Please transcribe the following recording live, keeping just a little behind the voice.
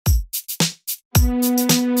What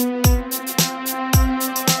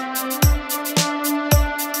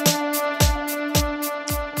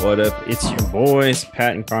up? It's your boys,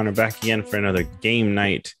 Pat and Connor, back again for another game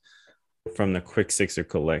night from the Quick Sixer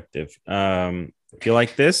Collective. If you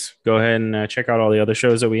like this, go ahead and check out all the other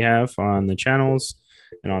shows that we have on the channels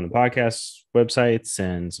and on the podcast websites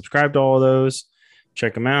and subscribe to all of those.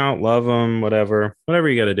 Check them out, love them, whatever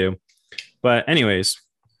you got to do. But anyways,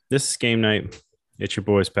 this is game night. It's your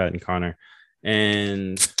boys, Pat and Connor.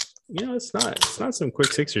 And, you know, it's not some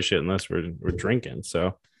Quick Sixer shit unless we're drinking.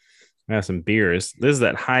 So I have some beers. This is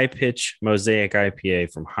that high pitch Mosaic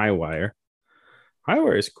IPA from Highwire.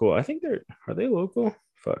 Highwire is cool. I think are they local?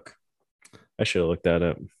 Fuck. I should have looked that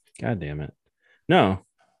up. God damn it. No.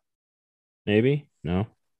 Maybe? No.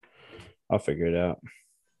 I'll figure it out.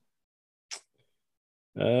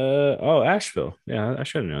 Asheville. Yeah, I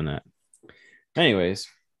should have known that. Anyways,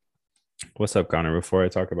 what's up, Connor? Before I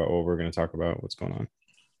talk about what we're going to talk about, what's going on?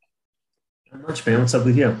 Not much, man. What's up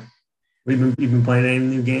with you? You've been playing any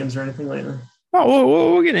new games or anything lately?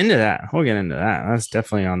 Oh, we'll get into that. That's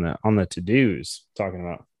definitely on the to-dos. Talking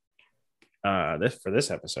about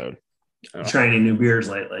this episode. Trying any new beers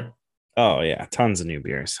lately? Oh yeah, tons of new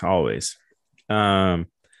beers, always.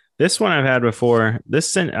 This one I've had before.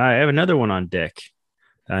 I have another one on deck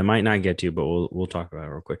that I might not get to, but we'll talk about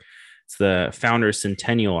it real quick. It's the Founder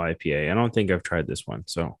Centennial IPA. I don't think I've tried this one,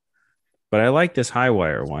 but I like this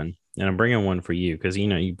Highwire one, and I'm bringing one for you because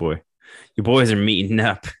you boys are meeting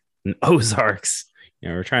up in Ozarks. You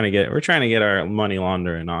know, we're trying to get our money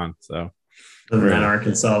laundering on. So living that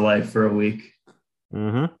Arkansas life for a week.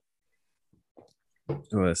 Mm-hmm.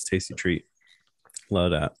 Oh, that's a tasty treat.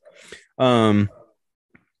 Love that. All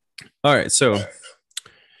right, so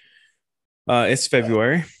it's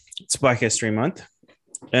February. It's Black History Month.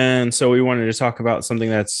 And so we wanted to talk about something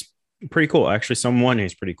that's pretty cool. Actually, someone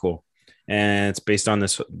who's pretty cool. And it's based on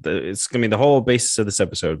this. It's going to be the whole basis of this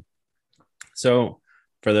episode. So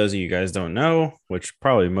for those of you guys don't know, which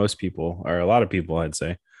probably most people or a lot of people, I'd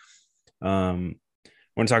say, I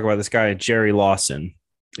want to talk about this guy, Jerry Lawson.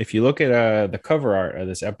 If you look at the cover art of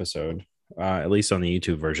this episode, at least on the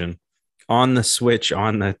YouTube version, on the Switch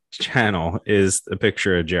on the channel is a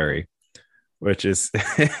picture of Jerry, which is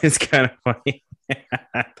it's kind of funny.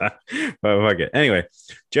 But fuck it. Anyway,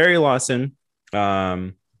 Jerry Lawson,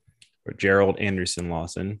 or Gerald Anderson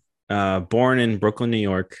Lawson, born in Brooklyn, New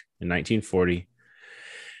York in 1940,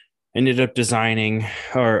 ended up designing,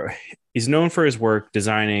 or he's known for his work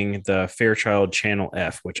designing the Fairchild Channel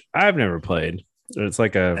F, which I've never played. It's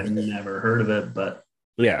like I've never heard of it, but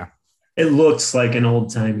yeah, it looks like an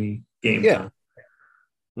old timey game. Yeah.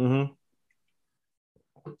 Mm-hmm.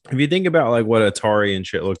 If you think about like what Atari and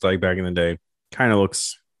shit looked like back in the day, kind of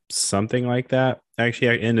looks something like that. Actually,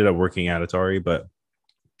 I ended up working at Atari, but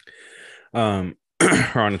or on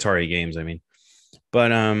Atari games, I mean.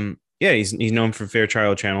 But yeah, he's known for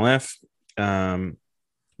Fairchild Channel F, video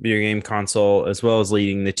game console, as well as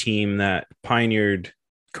leading the team that pioneered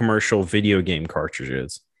commercial video game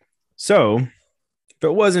cartridges. So if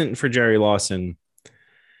it wasn't for Jerry Lawson,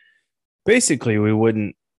 basically we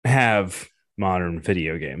wouldn't have modern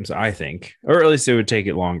video games, I think, or at least it would take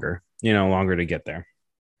it longer to get there.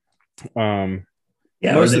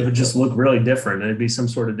 Yeah, or they would just look really different. It'd be some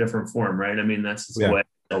sort of different form, right? I mean, that's the way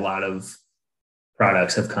a lot of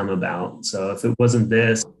products have come about. So if it wasn't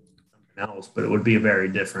this, something else, but it would be a very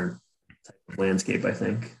different type of landscape, I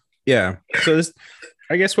think. Yeah. So this,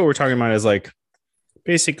 I guess what we're talking about is like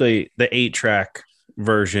basically the 8-track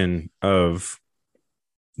version of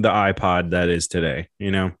the iPod that is today,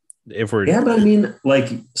 but I mean, like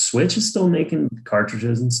Switch is still making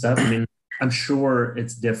cartridges and stuff. I mean, I'm sure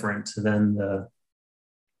it's different than the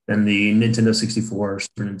Nintendo 64,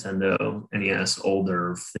 Super Nintendo, NES,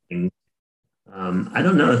 older thing. I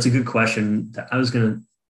don't know. That's a good question. I was going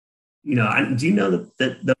to, do you know that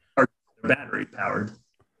the cartridges are battery powered?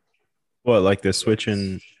 What, like the Switch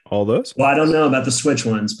and all those? Well, I don't know about the Switch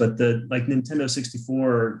ones, but the like Nintendo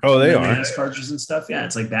 64, they NES cartridges and stuff. Yeah,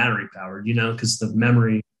 it's like battery powered, because the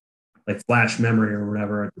memory, like flash memory or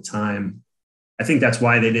whatever at the time. I think that's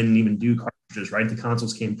why they didn't even do cartridges, right? The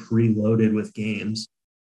consoles came preloaded with games,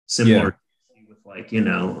 similar with like,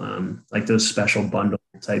 like those special bundle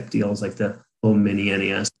type deals, like the little mini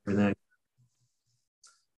NES and everything.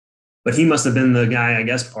 But he must have been the guy, I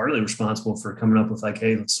guess, partly responsible for coming up with like,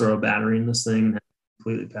 hey, let's throw a battery in this thing and have it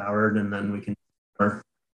completely powered, and then we can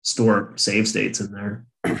store save states in there.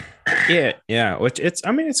 Yeah. Which it's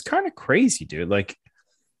kind of crazy, dude. Like,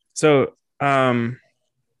 so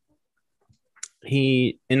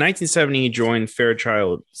he in 1970 he joined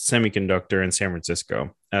Fairchild Semiconductor in San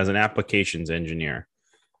Francisco as an applications engineer,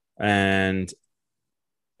 and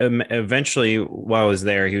eventually, while I was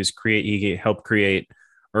there, he helped create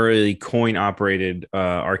early coin operated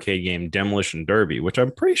arcade game Demolition Derby, which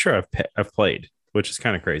I'm pretty sure I've played, which is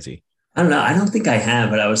kind of crazy. I don't know. I don't think I have,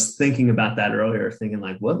 but I was thinking about that earlier, thinking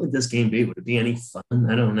like, what would this game be? Would it be any fun?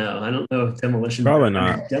 I don't know. I don't know if Probably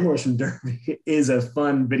not. Demolition Derby is a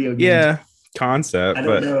fun video game. Yeah, concept. I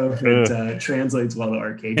but don't know if it translates well to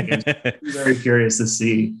arcade games. I'm very curious to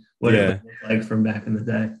see what it would look like from back in the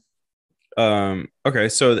day. Okay,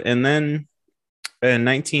 so and then in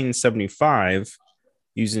 1975,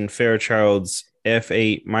 using Fairchild's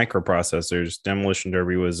F8 microprocessors, Demolition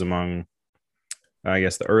Derby was among, I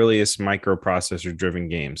guess, the earliest microprocessor driven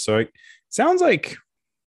games. So it sounds like,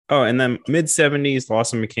 oh, and then mid 70s,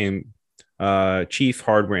 Lawson became chief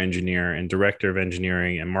hardware engineer and director of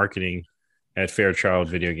engineering and marketing at Fairchild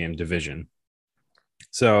Video Game Division.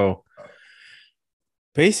 So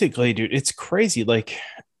basically, dude, it's crazy. Like,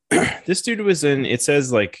 this dude was in, it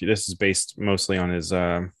says like this is based mostly on his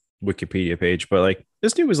Wikipedia page, but like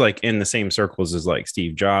this dude was like in the same circles as like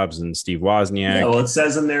Steve Jobs and Steve Wozniak. Yeah, well, it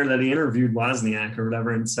says in there that he interviewed Wozniak or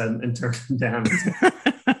whatever and turned him down.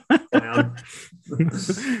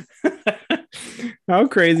 How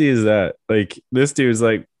crazy is that? Like this dude's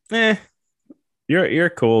like, you're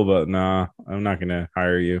cool, but nah, I'm not gonna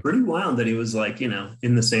hire you. Pretty wild that he was like,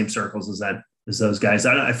 in the same circles as those guys.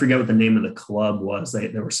 I forget what the name of the club was.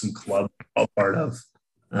 There was some club all part of.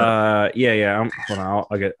 Yeah. Hold on,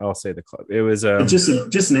 I'll say the club. It was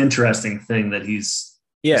just an interesting thing that he's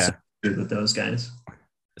with those guys.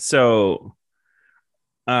 So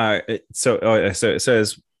it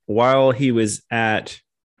says while he was at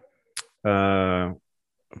so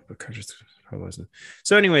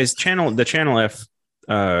anyways, the channel F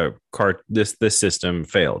this system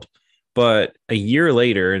failed. But a year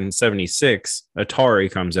later in 76,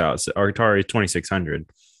 Atari comes out, Atari 2600,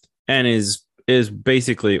 and is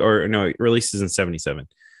basically, or no, it releases in 77.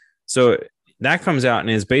 So that comes out and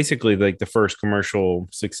is basically like the first commercial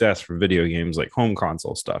success for video games, like home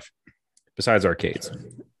console stuff, besides arcades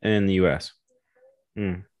in the US.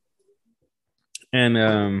 And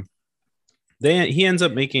he ends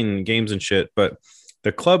up making games and shit. But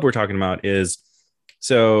the club we're talking about is,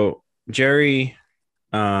 so Jerry,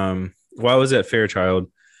 while I was at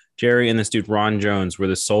Fairchild, Jerry and this dude Ron Jones were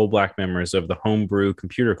the sole black members of the Homebrew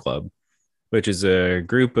Computer Club, which is a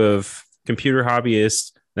group of computer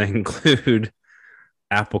hobbyists that include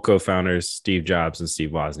Apple co-founders Steve Jobs and Steve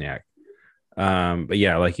Wozniak. But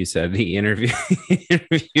yeah, like you said, he interviewed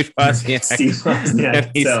Wozniak. Steve Wozniak,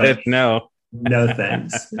 and he said no. No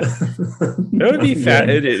thanks. It would be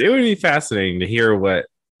it would be fascinating to hear what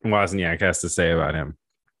Wozniak has to say about him.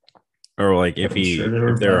 Or like if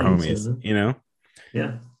they're homies,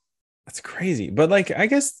 Yeah. That's crazy. But like, I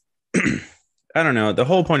guess, I don't know. The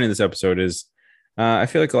whole point of this episode is I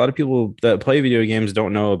feel like a lot of people that play video games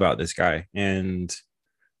don't know about this guy and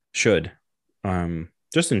should,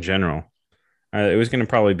 just in general. It was going to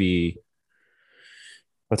probably be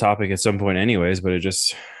a topic at some point anyways, but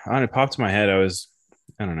it popped in my head. I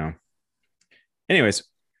don't know. Anyways,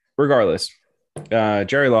 regardless,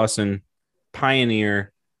 Jerry Lawson,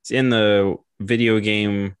 pioneer. It's in the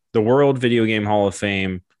World Video Game Hall of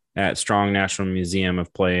Fame at Strong National Museum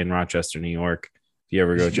of Play in Rochester, New York. If you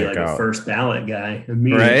ever go check out, first ballot guy,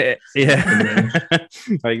 right? Yeah,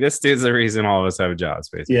 like this dude's the reason all of us have jobs,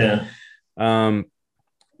 basically. Yeah.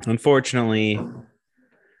 Unfortunately,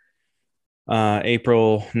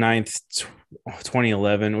 April 9th,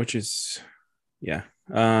 2011, which is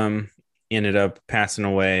ended up passing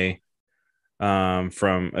away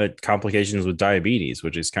from complications with diabetes,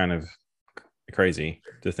 which is kind of crazy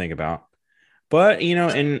to think about. But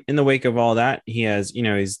in the wake of all that, he has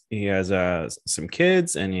some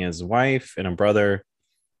kids, and he has a wife and a brother,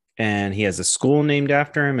 and he has a school named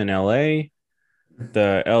after him in LA,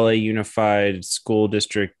 the LA Unified School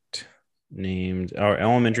District, named our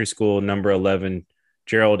elementary school number 11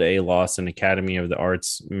 Gerald A. Lawson Academy of the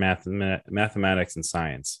Arts, Mathematics and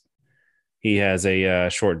Science. He has a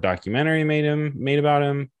short documentary made about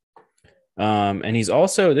him. And he's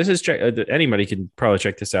also, anybody can probably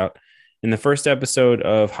check this out. In the first episode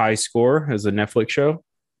of High Score, as a Netflix show,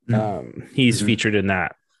 he's featured in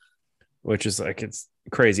that, which is like, it's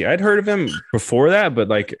crazy. I'd heard of him before that, but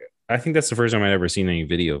like, I think that's the first time I'd ever seen any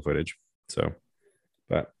video footage. So,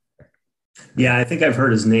 but yeah, I think I've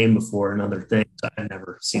heard his name before and other things. I'd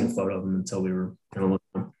never seen a photo of him until we were kind of looking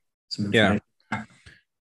at some information. Yeah.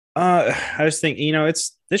 I just think,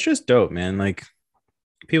 it's just dope, man. Like,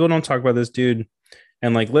 people don't talk about this dude,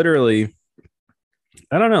 and like literally,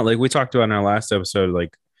 I don't know, like we talked about in our last episode,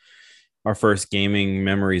 like our first gaming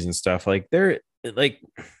memories and stuff. Like they're like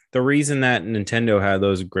the reason that Nintendo had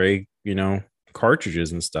those gray,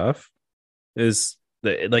 cartridges and stuff is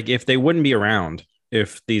that, like, if they wouldn't be around,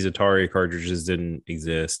 if these Atari cartridges didn't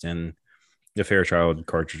exist and the Fairchild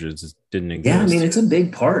cartridges didn't exist. Yeah, I mean, it's a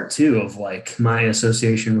big part too of like my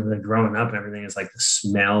association with it growing up and everything is like the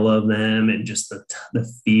smell of them and just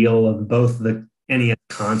the feel of both the NES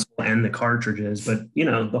console and the cartridges. But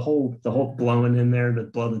the whole blowing in there to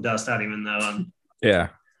blow the dust out, even though I'm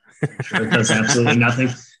sure it does absolutely nothing.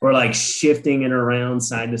 Or like shifting it around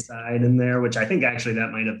side to side in there, which I think actually that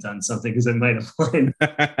might have done something because it might have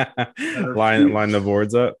line the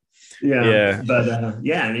boards up. Yeah. But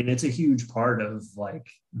I mean, it's a huge part of like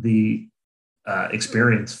the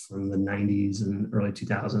experience from the 90s and early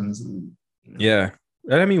 2000s. And, Yeah.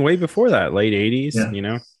 I mean, way before that, late 80s,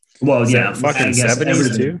 Well, yeah. Fucking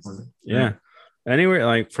 70s too. Yeah. Anywhere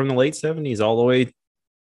like from the late 70s all the way,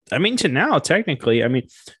 I mean, to now, technically. I mean,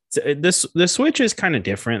 the Switch is kind of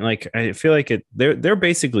different. Like, I feel like they're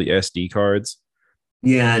basically SD cards.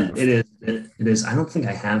 Yeah, it is. It is. I don't think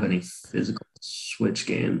I have any physical Switch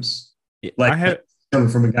games. Like, I have coming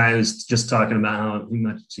from a guy who's just talking about how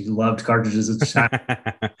much he loved cartridges as a child.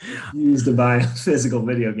 He used to buy a physical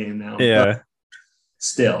video game now. Yeah.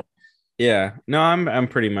 Still. Yeah. No, I'm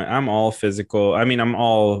pretty much. I'm all physical. I mean, I'm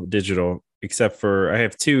all digital except for I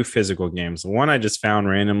have 2 physical games. One I just found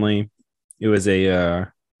randomly. It was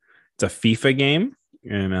it's a FIFA game,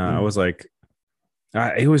 and I was like,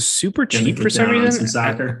 it was super cheap for some reason. Some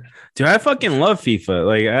soccer. Dude, I fucking love FIFA.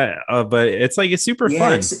 Like, but it's super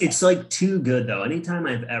fun. It's like too good though. Anytime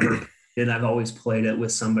I've ever played it, I've always played it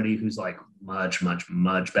with somebody who's like much, much,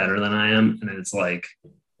 much better than I am, and it's like,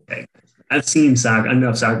 okay, I've seen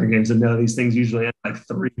enough soccer games to know these things usually have like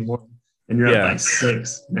 3-1, and you're up by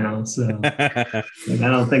 6 now. So I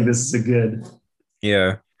don't think this is a good.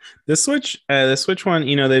 Yeah. The Switch one,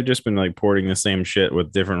 they've just been like porting the same shit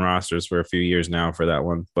with different rosters for a few years now for that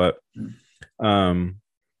one. But the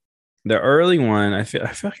early one, I feel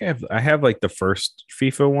like I have like the first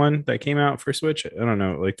FIFA one that came out for Switch. I don't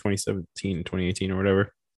know, like 2017, 2018 or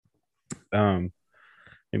whatever.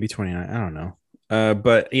 Maybe 29. I don't know.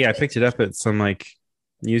 But yeah, I picked it up at some like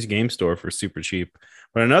used game store for super cheap.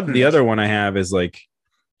 But the other one I have is like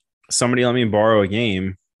somebody let me borrow a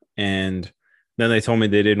game, and then they told me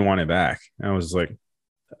they didn't want it back. I was like,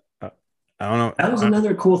 I don't know. That was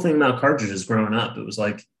another cool thing about cartridges growing up. It was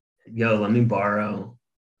like, yo, let me borrow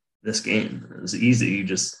this game. It was easy. You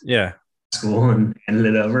just school and handed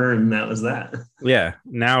it over, and that was that. Yeah.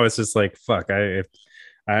 Now it's just like, fuck. I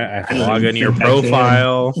have to log in your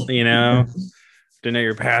profile, donate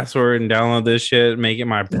your password and download this shit, make it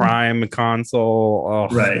my Prime console. Oh,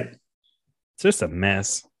 right. It's just a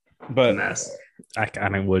mess. But I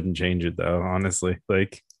kind of wouldn't change it though, honestly.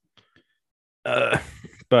 Like,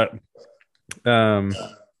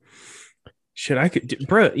 shit, I could,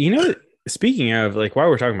 bro. Speaking of like, while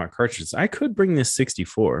we're talking about cartridges, I could bring this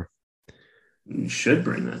 64. You should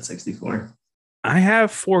bring that 64. I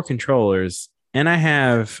have 4 controllers, and I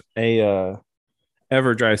have a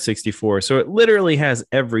EverDrive 64, so it literally has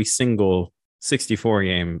every single 64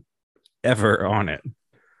 game ever on it.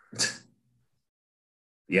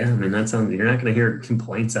 Yeah, I mean, that sounds. You're not going to hear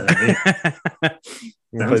complaints out of it.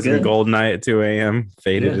 Play some GoldenEye at 2 a.m.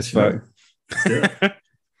 Faded as fuck.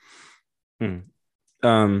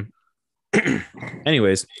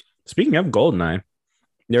 Anyways, speaking of GoldenEye,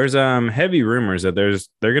 there's heavy rumors that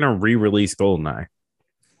they're gonna re-release GoldenEye.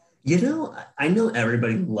 I know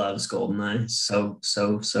everybody loves GoldenEye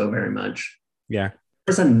so very much. Yeah.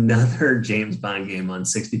 There's another James Bond game on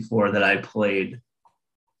 64 that I played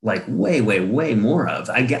like way more of.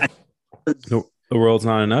 I guess the world's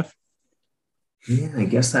not enough. Yeah, I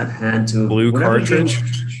guess that had to blue cartridge.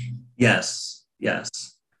 Yes.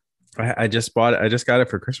 I just bought it. I just got it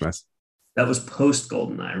for Christmas. That was post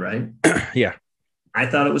GoldenEye, right? Yeah. I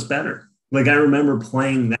thought it was better. Like, I remember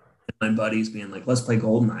playing that and my buddies being like, let's play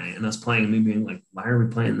GoldenEye, and us playing and me being like, why are we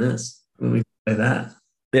playing this when we play that?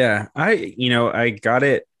 Yeah. I got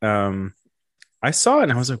it. I saw it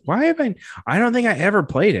and I was like, why have I don't think I ever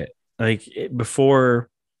played it like before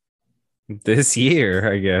this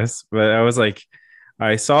year, I guess. But I was like,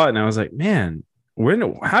 I saw it and I was like, man,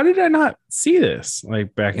 how did I not see this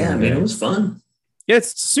like back in the day? It was fun. Yeah,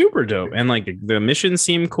 it's super dope. And like the missions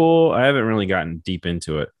seem cool. I haven't really gotten deep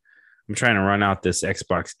into it. I'm trying to run out this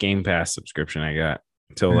Xbox Game Pass subscription I got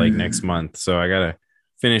until like next month. So I gotta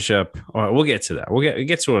finish up. Oh, we'll get to that. We'll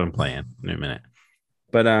get to what I'm playing in a minute.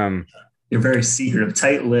 But you're very secretive,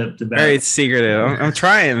 tight-lipped about. Very secretive. I'm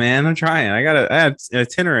trying, man. I'm trying. I have an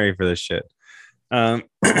itinerary for this shit.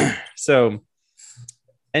 So,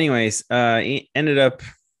 anyways, ended up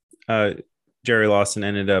Jerry Lawson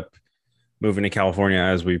ended up moving to California,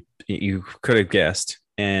 as you could have guessed,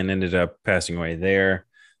 and ended up passing away there.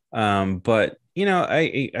 But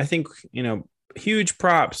I think huge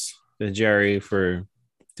props to Jerry for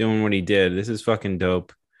doing what he did. This is fucking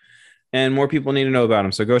dope, and more people need to know about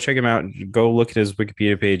him. So go check him out. Go look at his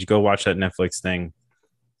Wikipedia page. Go watch that Netflix thing.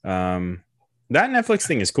 That Netflix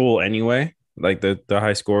thing is cool anyway. Like the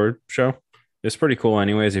high score show, it's pretty cool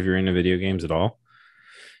anyways if you're into video games at all.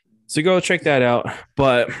 So go check that out.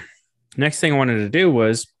 But next thing I wanted to do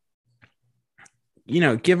was,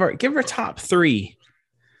 give our top 3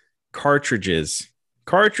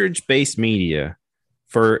 cartridge-based media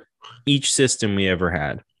for each system we ever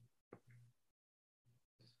had.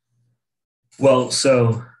 Well,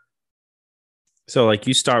 so like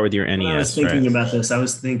you start with your NES. I was thinking about this. I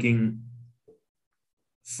was thinking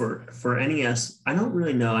for NES, I don't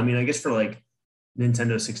really know. I mean, I guess for like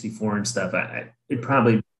Nintendo 64 and stuff, it'd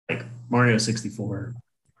probably like Mario 64,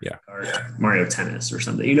 or Mario Tennis or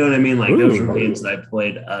something. You know what I mean? Like those were games that I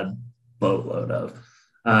played a boatload of.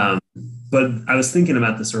 But I was thinking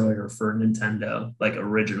about this earlier for Nintendo, like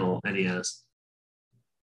original NES,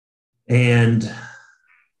 and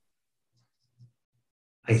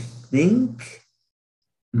I think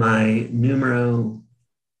my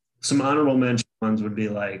some honorable mention ones would be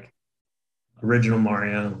like original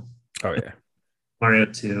Mario. Oh yeah. Mario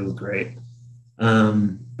 2, great.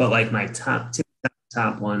 But like my top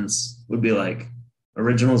ones would be like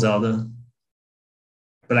original Zelda,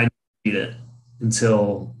 but I didn't beat it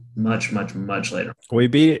until much later. We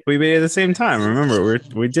beat it at the same time. Remember,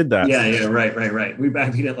 we did that. Yeah, right. We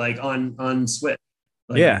beat it like on Switch.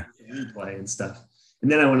 Like, play and stuff.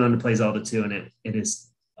 And then I went on to play Zelda 2, and it is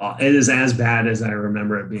as bad as I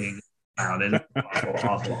remember it being. Out. It is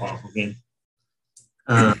awful game.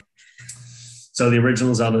 So the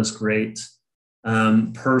original Zelda is great.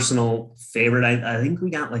 Personal favorite, I think we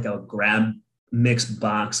got like a grab mixed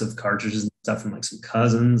box of cartridges and stuff from like some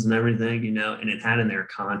cousins and everything, and it had in there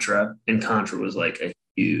Contra, and Contra was like a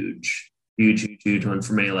huge one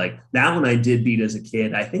for me. Like that one I did beat as a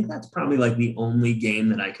kid. I think that's probably like the only game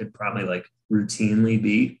that I could probably like routinely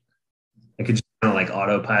beat. I could just kind of like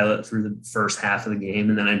autopilot through the first half of the game,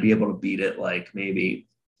 and then I'd be able to beat it like maybe,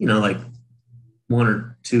 like 1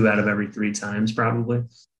 or 2 out of every 3 times probably.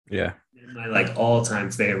 Yeah. And my like all-time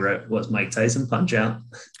favorite was Mike Tyson Punch-Out.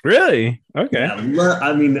 Really? Okay. Yeah,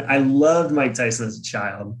 I loved Mike Tyson as a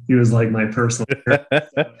child. He was like my personal hero. But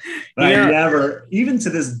I never, even to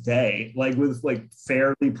this day, like with like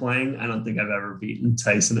fairly playing, I don't think I've ever beaten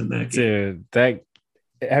Tyson in that game. Dude,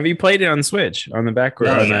 have you played it on Switch on the back?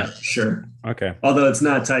 Oh, yeah, sure. Okay. Although it's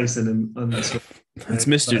not Tyson on the Switch. It's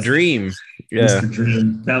Mr. Dream. Yeah. Mr.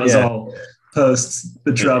 Dream. That was all post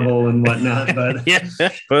the trouble and whatnot. But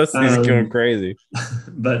post he's going crazy.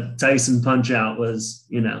 But Tyson Punch-Out was,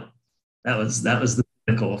 that was the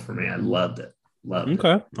pinnacle for me. I loved it.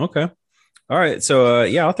 Okay. All right. So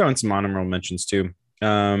I'll throw in some honorable mentions too.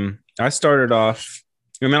 I started off.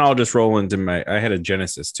 I'll just roll into I had a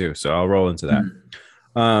Genesis too, so I'll roll into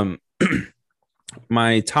that.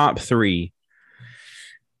 My top 3,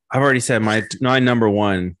 I've already said my number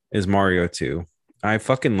 1 is Mario 2. I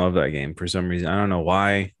fucking love that game for some reason. I don't know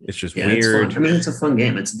why. It's just weird. It's a fun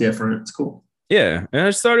game. It's different. It's cool. Yeah. And I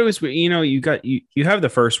just thought it was, you have the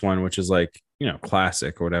first one, which is like,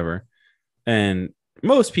 classic or whatever. And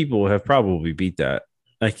most people have probably beat that,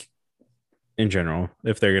 like in general,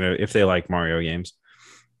 if they like Mario games.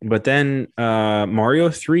 But then Mario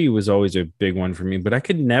 3 was always a big one for me, but I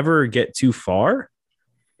could never get too far.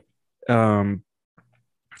 I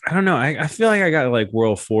don't know. I feel like I got like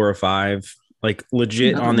World 4 or 5, like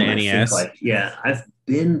legit on the NES. I've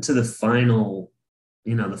been to the final,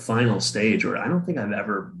 the final stage, or I don't think I've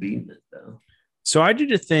ever beaten it though. So I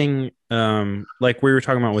did a thing, like we were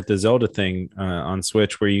talking about with the Zelda thing on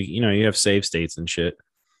Switch, where you have save states and shit.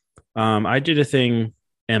 I did a thing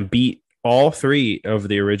and beat all 3 of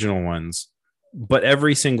the original ones, but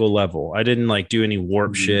every single level. I didn't like do any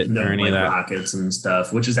warp shit or any of that. Rockets and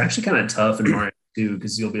stuff, which is actually kind of tough in Mario 2,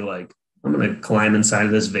 because you'll be like, I'm going to climb inside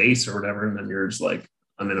of this vase or whatever. And then you're just like,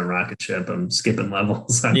 I'm in a rocket ship. I'm skipping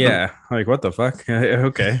levels. Yeah. Like, what the fuck?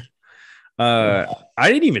 Okay. I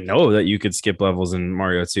didn't even know that you could skip levels in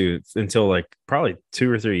Mario 2 until like probably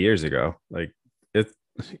 2 or 3 years ago. Like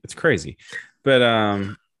it's crazy.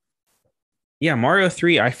 But Mario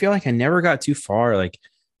 3, I feel like I never got too far. Like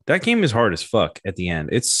that game is hard as fuck at the end.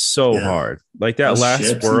 It's so hard. Like that those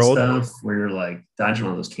last world stuff where you're like dodging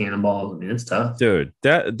all those cannonballs. I mean, it's tough. Dude,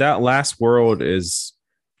 that last world is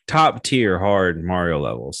top tier hard Mario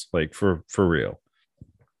levels, like for real.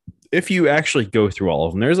 If you actually go through all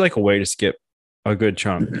of them, there's like a way to skip a good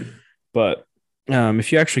chunk. But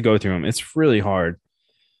If you actually go through them, it's really hard.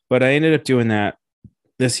 But I ended up doing that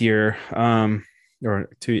this year, or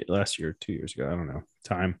last year, 2 years ago. I don't know.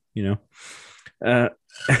 Time, Uh,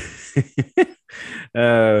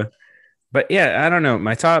 uh, but yeah, I don't know.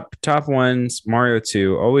 My top ones, Mario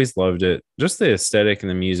 2, always loved it. Just the aesthetic and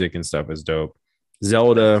the music and stuff is dope.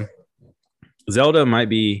 Zelda, Zelda might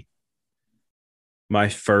be my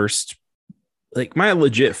first, like my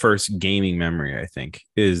legit first gaming memory, I think,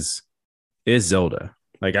 is Zelda.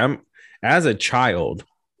 Like I'm as a child,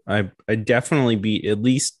 I definitely beat at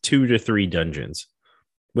least 2 to 3 dungeons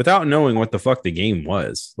without knowing what the fuck the game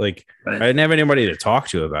was. Like Right. I didn't have anybody to talk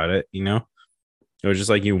to about it, It was just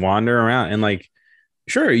like you wander around and like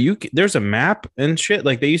sure, there's a map and shit.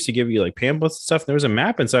 Like they used to give you like pamphlets and stuff. There was a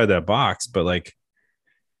map inside that box, but like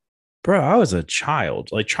bro, I was a child,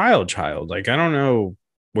 like child. Like I don't know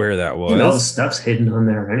where that was. All the stuff's hidden on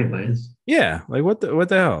there anyways. Yeah, like what the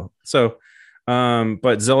hell? So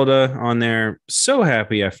but Zelda on there, so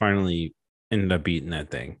happy I finally ended up beating that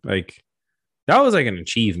thing. Like that was like an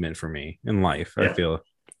achievement for me in life, I feel,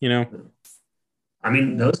 I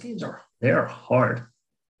mean, those games they are hard.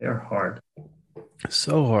 They are hard.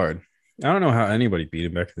 So hard. I don't know how anybody beat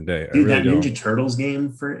it back in the day. Dude, I really that Ninja don't. Turtles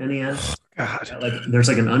game for NES. God. Like there's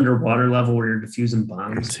like an underwater level where you're diffusing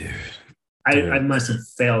bombs. Dude. I must have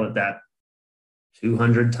failed at that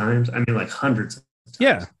 200 times. I mean, like hundreds of times.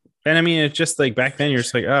 Yeah. And I mean, it's just like back then you're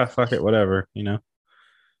just like, oh, fuck it, whatever,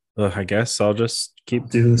 I guess I'll just keep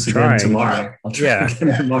do this trying. again tomorrow. I'll try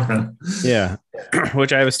again tomorrow. Yeah.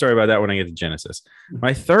 Which I have a story about that when I get to Genesis.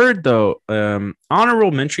 My third, though,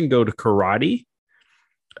 honorable mention go to Karate.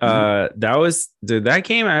 That was that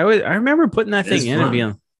game. I remember putting that thing in and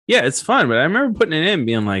being, yeah, it's fun, but I remember putting it in and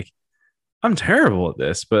being like, I'm terrible at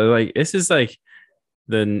this, but like this is like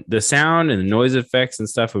the sound and the noise effects and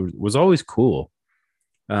stuff was always cool.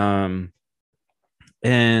 And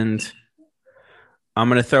I'm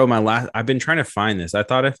gonna throw my last. I've been trying to find this. I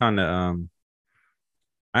thought I found a.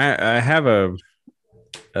 I have a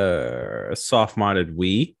soft modded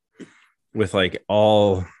Wii with like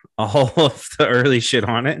all of the early shit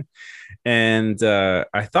on it, and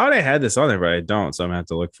I thought I had this on there, but I don't, so I'm gonna have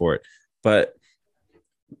to look for it. But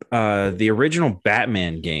the original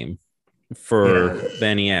Batman game for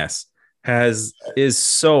the NES is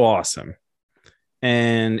so awesome,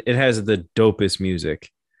 and it has the dopest music.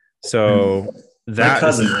 So. My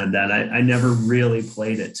cousin had that. I never really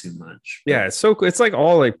played it too much. Yeah, it's so cool. It's like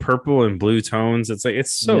all like purple and blue tones. It's like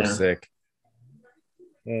it's so sick.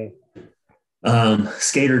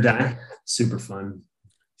 Skate or Die, super fun.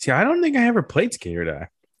 See, I don't think I ever played Skate or Die.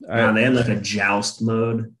 They had like a joust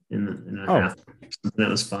mode in a half. That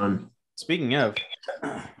was fun. Speaking of,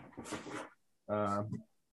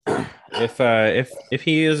 if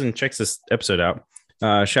he is and checks this episode out,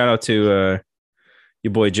 shout out to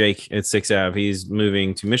your boy Jake at 6 Ave. He's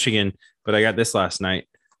moving to Michigan, but I got this last night.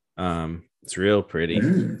 It's real pretty,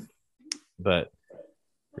 but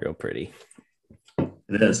real pretty.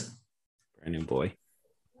 It is. Brand new boy.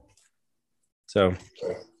 So,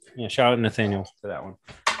 yeah, shout out to Nathaniel for that one.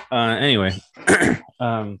 Anyway,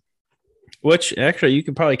 which actually you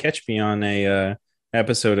could probably catch me on a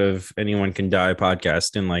episode of Anyone Can Die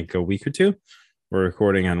podcast in like a week or two. We're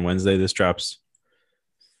recording on Wednesday. This drops.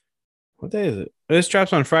 What day is it? This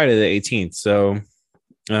drops on Friday the 18th. So,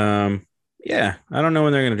 yeah, I don't know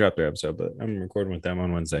when they're going to drop their episode, but I'm recording with them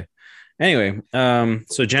on Wednesday. Anyway,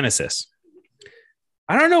 so Genesis.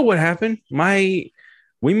 I don't know what happened. We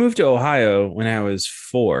moved to Ohio when I was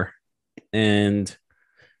 4, and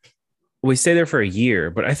we stayed there for a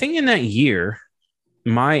year. But I think in that year,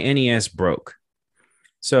 my NES broke.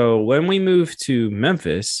 So when we moved to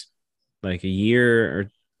Memphis, like a year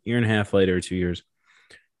or year and a half later, 2 years,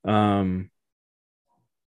 my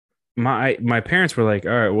parents were like,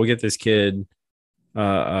 all right, we'll get this kid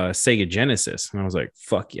Sega Genesis. And I was like,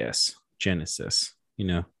 fuck yes, Genesis,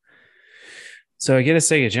 So I get a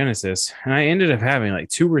Sega Genesis, and I ended up having like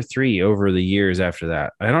 2 or 3 over the years after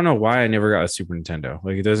that. I don't know why I never got a Super Nintendo.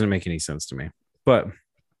 Like, it doesn't make any sense to me. But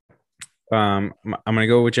I'm going to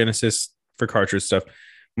go with Genesis for cartridge stuff.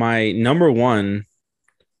 My number one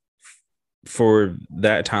for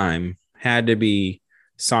that time had to be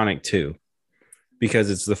Sonic 2, because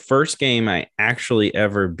it's the first game I actually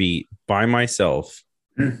ever beat by myself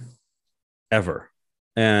ever.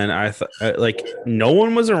 And I thought, like, no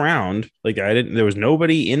one was around. Like, there was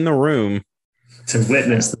nobody in the room to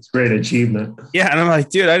witness this great achievement. Yeah. And I'm like,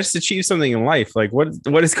 dude, I just achieved something in life. Like,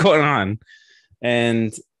 what is going on?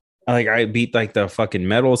 And like, I beat like the fucking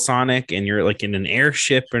Metal Sonic, and you're like in an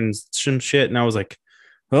airship and some shit. And I was like,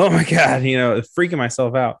 oh my God, freaking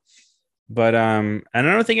myself out. But and I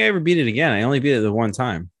don't think I ever beat it again. I only beat it the one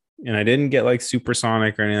time. And I didn't get like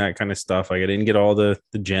supersonic or any of that kind of stuff. Like I didn't get all the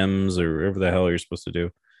gems or whatever the hell you're supposed to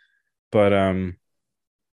do. But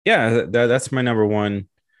yeah, that's my number one.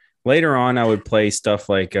 Later on, I would play stuff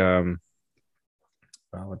like what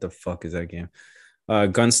the fuck is that game?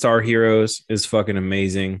 Gunstar Heroes is fucking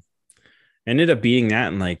amazing. I ended up beating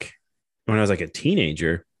that in like when I was like a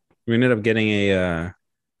teenager. We ended up getting a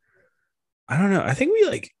I don't know. I think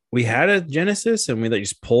we had a Genesis and we like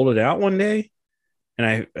just pulled it out one day.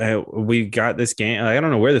 And we got this game. I don't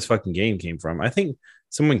know where this fucking game came from. I think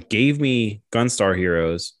someone gave me Gunstar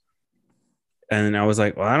Heroes. And I was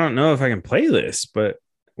like, well, I don't know if I can play this, but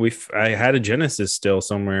I had a Genesis still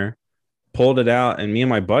somewhere, pulled it out, and me and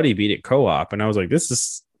my buddy beat it co-op. And I was like, this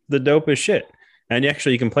is the dopest shit. And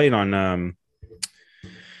actually you can play it on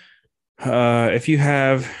if you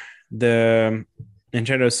have the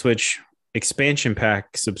Nintendo Switch expansion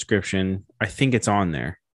pack subscription, I think it's on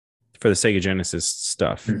there for the Sega Genesis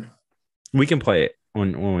stuff. We can play it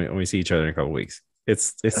when we see each other in a couple weeks.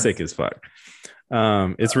 It's sick as fuck.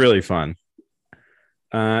 It's really fun.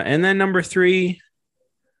 And then number 3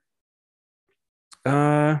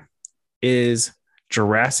 is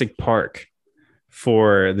Jurassic Park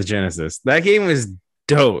for the Genesis. That game was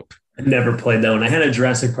dope. I never played that one. I had a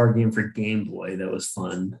Jurassic Park game for Game Boy that was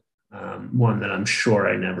fun. One that I'm sure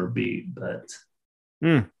I never beat, but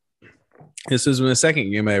this is the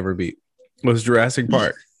second game I ever beat was Jurassic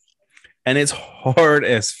Park. And it's hard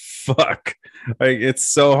as fuck. Like it's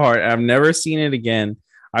so hard. I've never seen it again.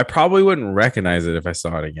 I probably wouldn't recognize it if I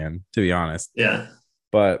saw it again, to be honest. Yeah.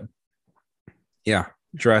 But yeah,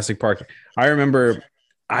 Jurassic Park. I remember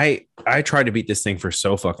I tried to beat this thing for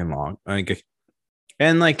so fucking long.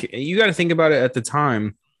 And like you got to think about it at the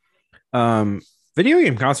time. Video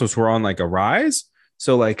game consoles were on like a rise.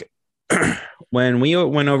 So like when we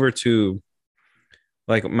went over to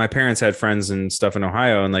like my parents had friends and stuff in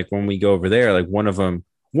Ohio, and like when we go over there, like one of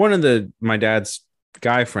my dad's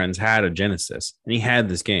guy friends had a Genesis and he had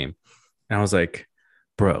this game. And I was like,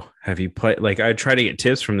 bro, have you played? Like I tried to get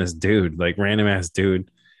tips from this dude, like random ass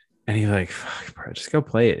dude. And he's like, fuck, bro, just go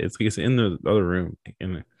play it. It's like it's in the other room.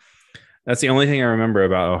 And that's the only thing I remember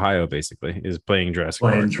about Ohio, basically, is playing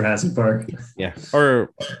Jurassic Park. Yeah.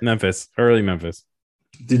 Or Memphis, early Memphis.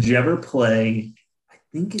 Did you ever play, I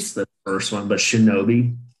think it's the first one, but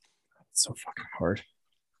Shinobi? It's so fucking hard.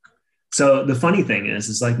 So the funny thing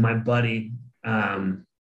is like my buddy from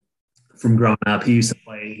growing up, he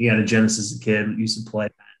had a Genesis as a kid, used to play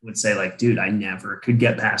that, would say like, dude, I never could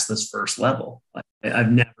get past this first level. Like,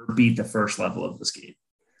 I've never beat the first level of this game.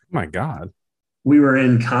 Oh my God. We were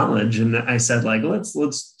in college and I said like, let's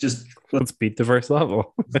beat the first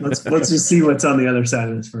level. let's just see what's on the other side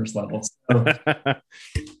of this first level. So,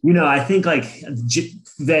 I think like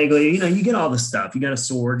vaguely, you get all the stuff. You got a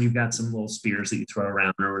sword, you've got some little spears that you throw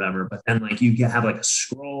around or whatever, but then like you have like a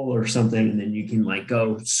scroll or something, and then you can like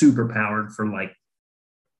go super powered for like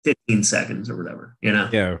 15 seconds or whatever,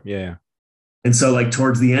 Yeah. And so like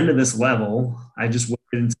towards the end of this level, I just waited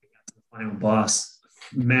until I got to the final boss,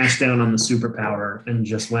 mashed down on the superpower, and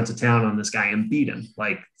just went to town on this guy and beat him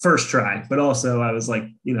like first try. But also I was like,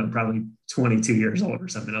 probably 22 years old or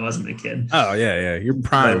something. I wasn't a kid. Oh yeah. You're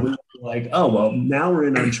prime. So like, oh, well, now we're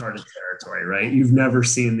in uncharted territory, right? You've never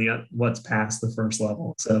seen what's past the first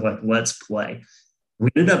level. So like, let's play. We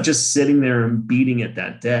ended up just sitting there and beating it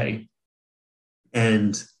that day.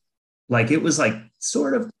 And like, it was like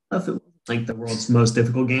sort of tough. It wasn't like the world's most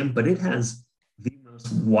difficult game, but it has the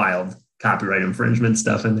most wild copyright infringement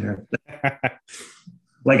stuff in there.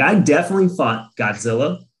 Like I definitely fought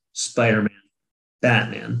Godzilla, Spider-Man,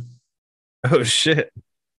 Batman. Oh shit.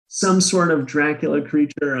 Some sort of Dracula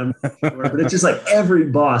creature, I'm not sure, but it's just like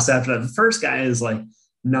every boss after that. The first guy is like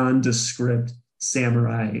nondescript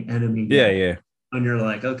samurai enemy. Yeah. And you're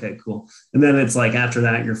like, okay, cool. And then it's like after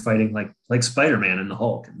that, you're fighting like Spider-Man and the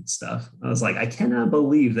Hulk and stuff. I was like, I cannot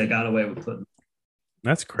believe they got away with putting.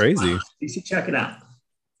 That's crazy. You should check it out.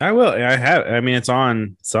 I will. I mean, it's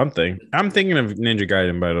on something. I'm thinking of Ninja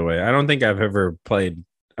Gaiden, by the way. I don't think I've ever played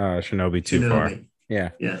Shinobi too far. Yeah.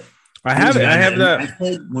 I have that. I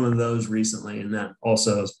played one of those recently, and that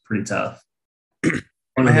also is pretty tough.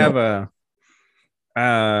 I have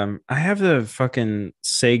the fucking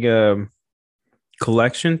Sega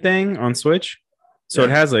collection thing on Switch. So it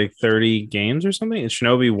has like 30 games or something. It's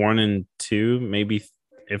Shinobi 1 and 2, maybe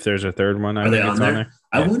if there's a third one. I think it's on there.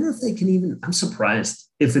 I wonder if they can even. I'm surprised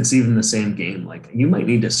if it's even the same game. Like you might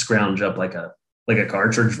need to scrounge up like a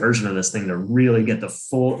cartridge version of this thing to really get the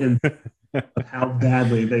full of how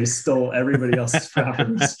badly they stole everybody else's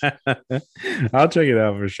properties. I'll check it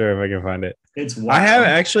out for sure if I can find it. It's wild. I have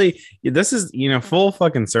actually. This is full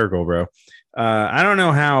fucking circle, bro. I don't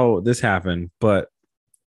know how this happened, but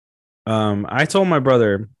I told my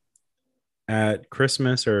brother at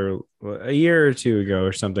Christmas or a year or two ago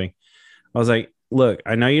or something. I was like, "Look,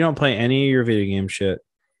 I know you don't play any of your video game shit.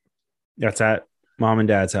 That's at mom and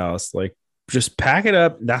dad's house. Like, just pack it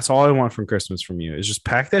up. That's all I want from Christmas from you is just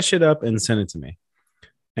pack that shit up and send it to me."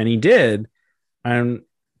 And he did. And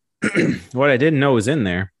what I didn't know was in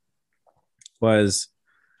there was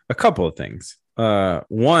a couple of things.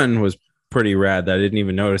 One was pretty rad that I didn't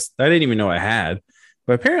even notice. I didn't even know I had.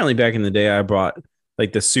 But apparently back in the day, I bought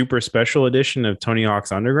like the super special edition of Tony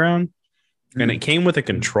Hawk's Underground. And it came with a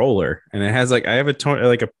controller. And it has like, I have a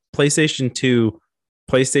PlayStation 2,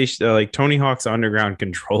 like Tony Hawk's Underground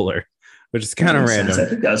controller, which is kind of random. I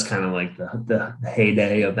think that was kind of like the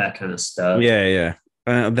heyday of that kind of stuff. Yeah.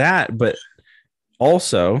 That, but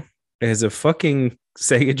also as a fucking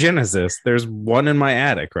Sega Genesis, there's one in my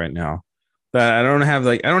attic right now that I don't have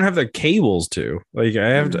the cables to. Like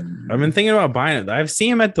I've been thinking about buying it. I've seen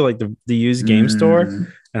them at the used game store, and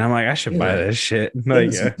I'm like, I should buy this shit.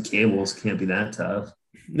 Like cables can't be that tough.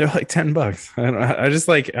 They're like $10. I'm just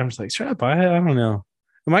like, should I buy it? I don't know.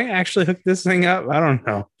 Am I gonna actually hook this thing up? I don't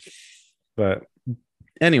know. But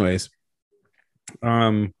anyways,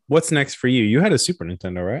 what's next for you? You had a Super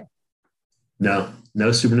Nintendo, right?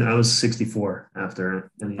 No Super. I was 64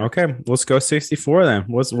 after. Okay, let's go 64 then.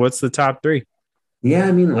 What's the top three? Yeah,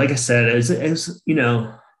 I mean, like I said, it was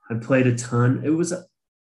I played a ton. It was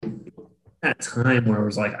that time where it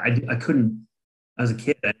was like I couldn't. As a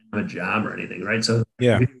kid, I didn't have a job or anything, right? So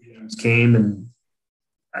yeah, video games came and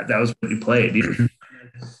that was what you played.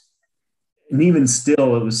 And even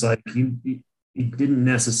still, it was like you didn't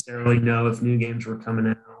necessarily know if new games were coming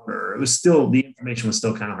out, or it was still the information was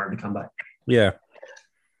still kind of hard to come by. Yeah.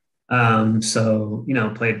 So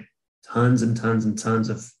played tons and tons and tons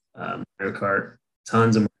of Mario Kart,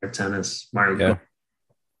 tons of Mario Tennis, Mario Kart,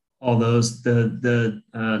 all those. The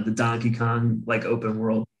Donkey Kong like open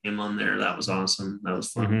world game on there, that was awesome. That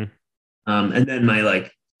was fun. Mm-hmm. And then my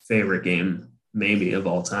like favorite game maybe of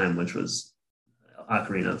all time, which was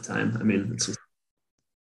Ocarina of Time. I mean, it's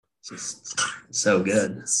just so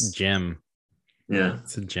good. It's a gem. Yeah,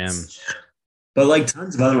 it's a gem. But like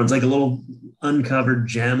tons of other ones, like a little uncovered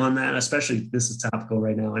gem on that, especially this is topical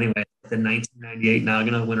right now. Anyway, the 1998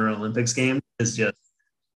 Nagano Winter Olympics game is just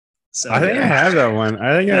so I think I have that one.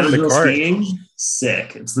 I think I have the card. Skiing,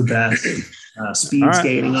 sick. It's the best. Speed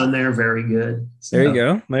skating on there, very good. So,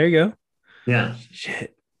 there you go. Yeah.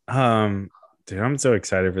 Shit. Dude, I'm so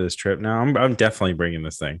excited for this trip now. I'm definitely bringing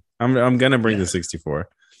this thing. I'm gonna bring the 64.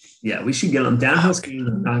 Yeah, we should get them. Downhill skiing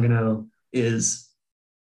in Nagano is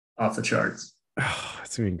off the charts. Oh,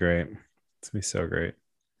 it's gonna be great. It's gonna be so great.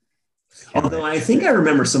 Although I think I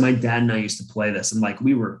remember, so my dad and I used to play this, and like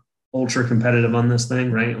we were ultra competitive on this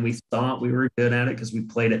thing, right? And we thought we were good at it because we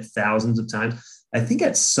played it thousands of times. I think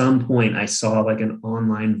at some point I saw like an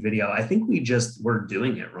online video. I think we just were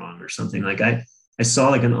doing it wrong or something. Like I saw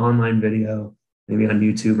like an online video, maybe on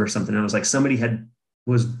YouTube or something. I was like, somebody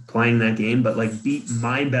was playing that game, but like beat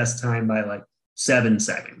my best time by like 7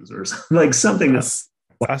 seconds or something, like something that's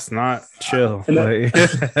not chill. And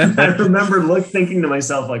I remember thinking to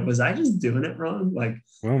myself, like, was I just doing it wrong? Like,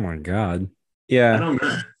 oh my God. Yeah. I don't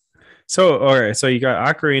know. So, all right. So you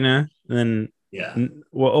got Ocarina, and then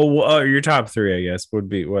your top three, I guess, would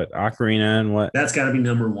be what? Ocarina and what? That's got to be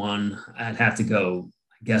number one. I'd have to go,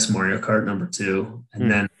 I guess, Mario Kart number two.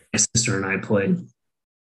 And then my sister and I played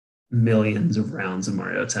millions of rounds of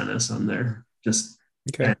Mario Tennis on there. Just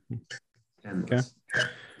endless.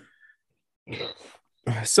 Okay.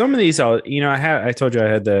 Some of these, I told you I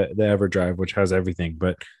had the EverDrive, which has everything,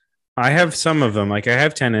 but I have some of them. Like I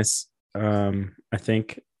have tennis. I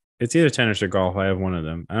think it's either tennis or golf. I have one of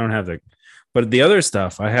them. I don't have but the other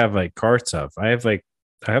stuff, I have like card stuff. I have like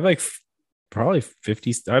probably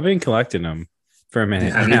 50. I've been collecting them for a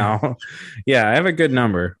minute now. Yeah, I have a good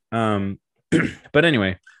number. But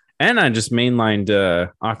anyway, and I just mainlined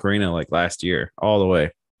Ocarina like last year all the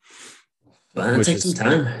way. Well, it takes some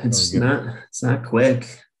time. It's not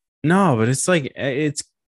quick. No, but it's like it's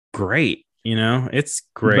great. It's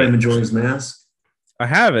great. You play Majora's Mask? I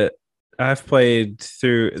have it. I've played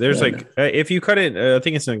through. There's like if you cut it, I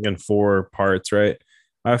think it's like in 4 parts, right?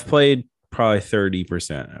 I've played probably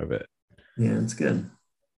 30% of it. Yeah, it's good.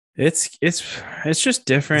 It's just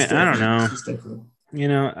different. I don't know. It's different.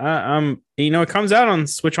 It comes out on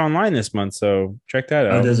Switch Online this month, so check that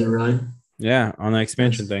out. Oh, does it really? Yeah, on the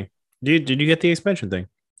expansion thing. Did you get the expansion thing?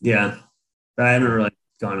 Yeah, but I haven't really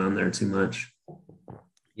gone on there too much.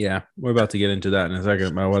 Yeah, we're about to get into that in a second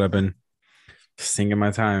about what I've been sinking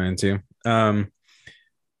my time into.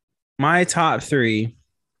 My top three.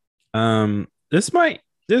 This all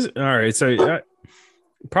right. So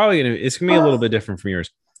it's gonna be a little bit different from yours.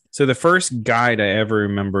 So the first guide I ever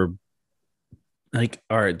remember, like,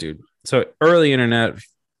 all right, dude. So early internet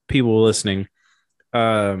people listening,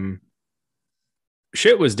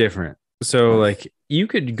 shit was different. So like you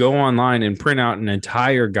could go online and print out an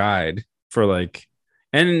entire guide for like,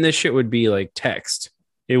 and this shit would be like text.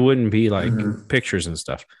 It wouldn't be like pictures and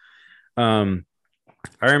stuff. I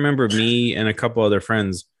remember me and a couple other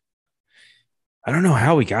friends. I don't know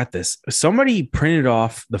how we got this. Somebody printed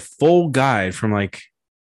off the full guide from like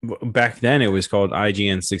back then. It was called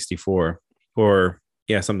IGN 64 or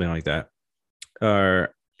yeah, something like that,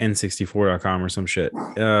 or N64.com or some shit.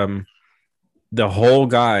 The whole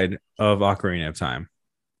guide of Ocarina of Time.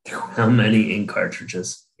 How many ink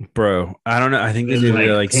cartridges? Bro, I don't know. I think they did it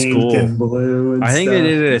at like school. And blue and I think stuff. they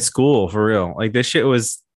did it at school for real. Like this shit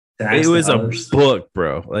was, it was a book,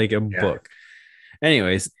 bro. Like a book.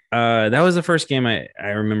 Anyways, that was the first game I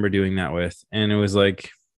remember doing that with. And it was like,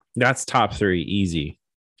 that's top three, easy.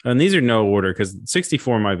 And these are no order because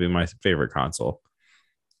 64 might be my favorite console.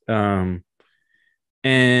 Fuck.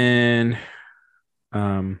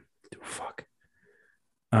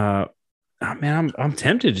 Man, I'm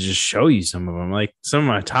tempted to just show you some of them, like some of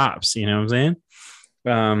my tops. You know what I'm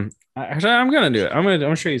saying? Actually, I'm gonna do it. I'm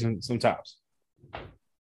gonna show you some tops.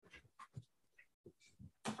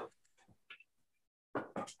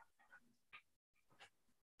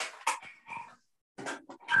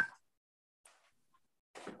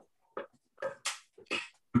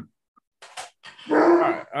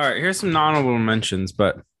 All right. Here's some honorable mentions,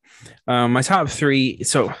 but my top three.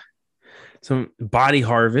 So Body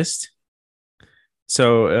Harvest.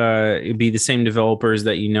 So it'd be the same developers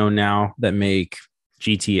that you know now that make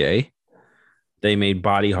GTA. They made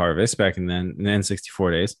Body Harvest back in the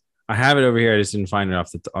N64 days. I have it over here. I just didn't find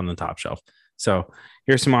it on the top shelf. So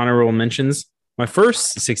here's some honorable mentions. My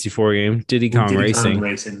first 64 game, Diddy Kong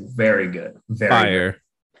Racing. Very good. Very fire.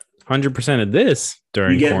 100% of this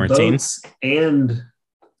during quarantine. And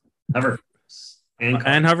hovercrafts. And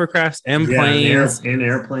hovercrafts and planes. And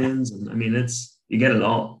airplanes. And I mean, you get it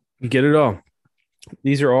all. You get it all.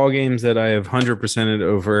 These are all games that I have 100%ed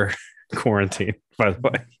over quarantine, by the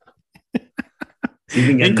way.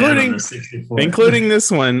 Including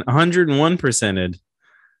this one, 101%ed.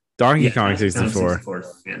 Donkey Kong 64.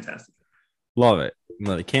 Fantastic. Love it.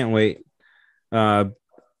 Can't wait.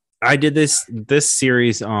 I did this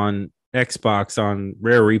series on Xbox on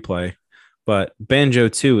Rare Replay, but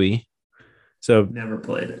Banjo-Tooie. So never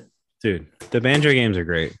played it. Dude, the Banjo games are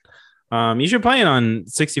great. You should play it on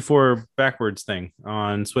 64 backwards thing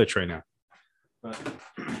on Switch right now.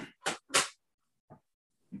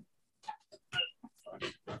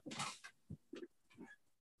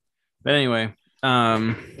 But anyway,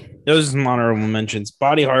 those are some honorable mentions.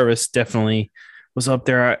 Body Harvest definitely was up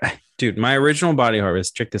there. Dude, my original Body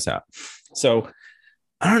Harvest, check this out. So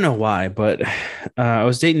I don't know why, but I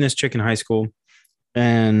was dating this chick in high school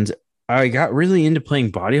and I got really into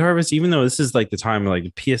playing Body Harvest, even though this is like the time of like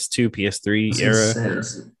the PS2, PS3 era.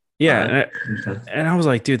 Yeah. And I was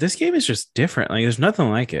like, dude, this game is just different. Like there's nothing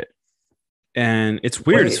like it. And it's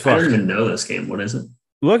weird as fuck. I don't even know this game. What is it?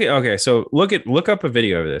 Look up a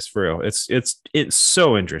video of this for real. It's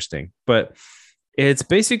so interesting, but it's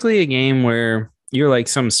basically a game where you're like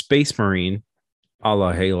some space marine, a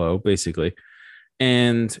la Halo, basically,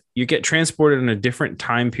 and you get transported into different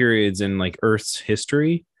time periods in like Earth's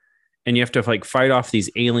history, and you have to like fight off these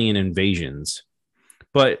alien invasions.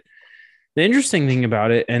 But the interesting thing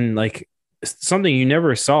about it, and like something you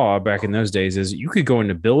never saw back in those days, is you could go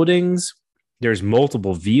into buildings. There's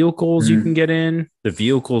multiple vehicles you can get in. The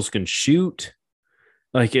vehicles can shoot.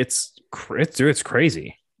 Like it's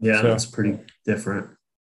crazy. Yeah, that's pretty different.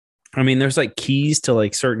 I mean, there's like keys to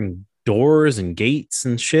like certain doors and gates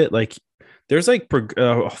and shit. Like there's like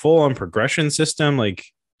a full on progression system, like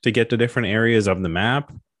to get to different areas of the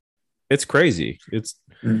map. It's crazy.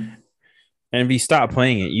 And if you stop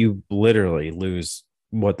playing it, you literally lose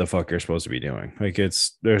what the fuck you're supposed to be doing. Like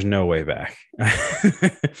there's no way back.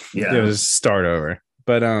 Yeah. It was start over.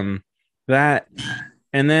 But that,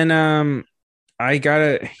 and then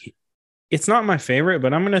it's not my favorite,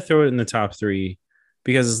 but I'm gonna throw it in the top three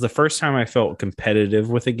because it's the first time I felt competitive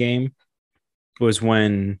with a game was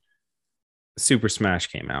when Super Smash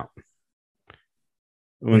came out.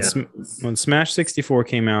 When Smash 64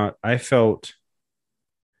 came out, I felt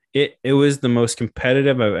it was the most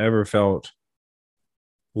competitive I've ever felt.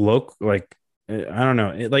 I don't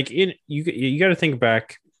know. You got to think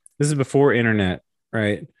back. This is before internet,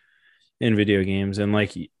 right? In video games, and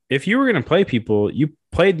like if you were gonna play people, you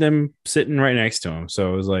played them sitting right next to them.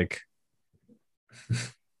 So it was like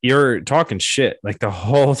you're talking shit like the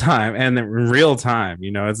whole time and in real time.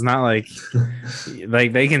 It's not like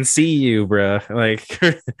they can see you, bro. Like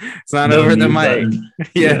it's not No over the mute mic. button.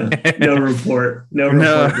 Yeah. No report. No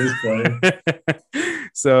report this play.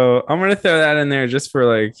 So I'm gonna throw that in there just for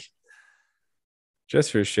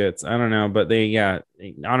shits. I don't know, but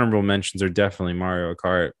honorable mentions are definitely Mario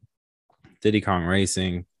Kart, Diddy Kong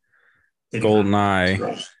Racing,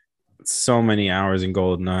 GoldenEye. So many hours in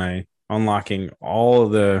GoldenEye, unlocking all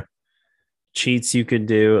of the cheats you could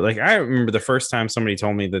do. Like I remember the first time somebody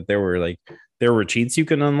told me that there were cheats you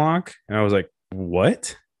can unlock, and I was like,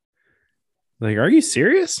 "What? Like, are you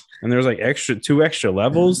serious?" And there's like two extra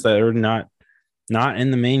levels that are not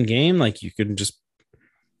in the main game. Like you can just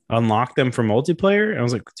unlock them for multiplayer. And I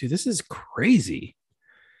was like, dude, this is crazy.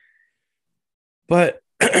 But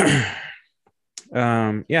yeah,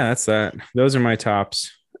 that's that. Those are my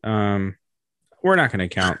tops. We're not going to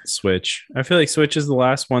count Switch. I feel like Switch is the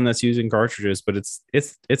last one that's using cartridges, but it's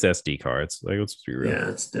SD cards. Like, let's be real. Yeah,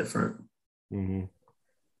 it's different.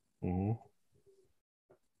 Mm-hmm. Mm-hmm.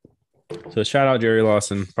 So shout out Jerry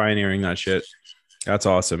Lawson pioneering that shit. That's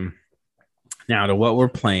awesome. Now to what we're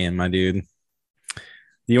playing, my dude.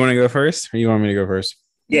 Do you want to go first, or you want me to go first?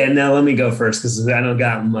 Yeah, no, let me go first because I don't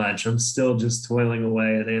got much. I'm still just toiling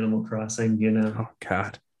away at Animal Crossing, Oh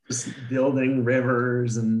God. Just building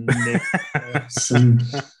rivers and and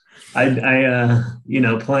I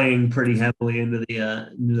playing pretty heavily into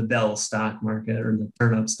the Bell stock market or the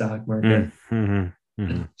turnip stock market. Mm-hmm.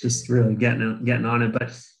 Mm-hmm. Just really getting on it.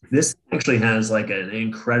 But this actually has like an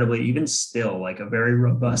incredibly, even still, like a very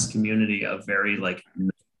robust community of very like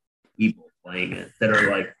people playing it that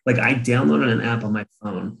are like I downloaded an app on my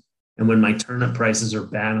phone, and when my turnip prices are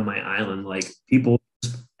bad on my island, like people,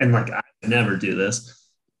 and like I never do this,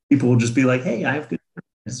 people will just be like, hey, I have good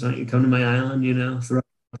turnips, why don't you come to my island, throw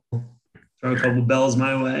a couple bells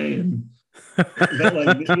my way, and they're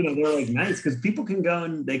like nice because people can go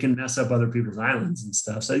and they can mess up other people's islands and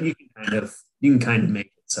stuff, so you can kind of make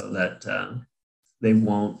it so that they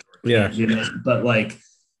won't, but like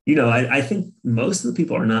I think most of the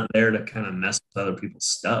people are not there to kind of mess with other people's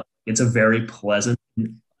stuff. It's a very pleasant,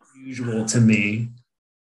 unusual to me,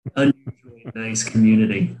 unusually nice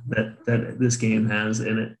community that this game has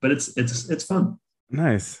in it. But it's fun.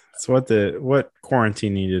 Nice. It's what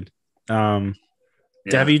quarantine needed. Have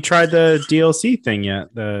you tried the DLC thing yet?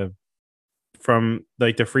 From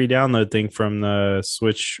like the free download thing from the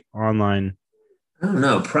Switch Online? I don't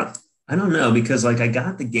know. I don't know because like I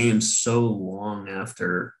got the game so long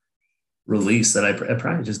after release that I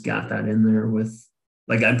probably just got that in there with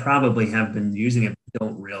like I probably have been using it, but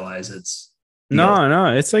don't realize it's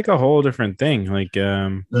no, it's like a whole different thing. Like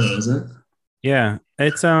is it? Yeah,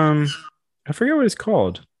 it's I forget what it's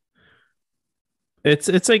called. It's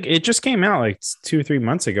like it just came out like 2 or 3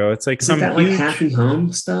 months ago. It's like is that huge, like Happy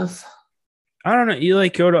Home stuff. I don't know. You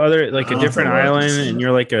like go to other like a different island, and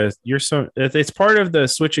you're it's part of the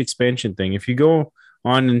Switch expansion thing. If you go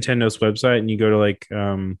on Nintendo's website and you go to like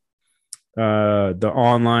the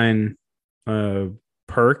online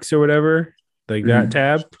perks or whatever, like that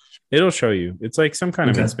tab, it'll show you. It's like some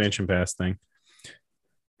kind of expansion pass thing.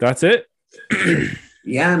 That's it.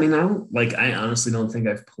 Yeah, I mean, I honestly don't think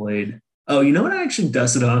I've played. Oh, you know what? I actually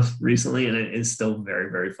dusted off recently, and it is still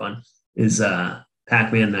very, very fun. Is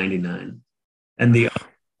Pac-Man 99 and the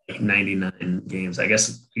 99 games. I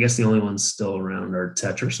guess the only ones still around are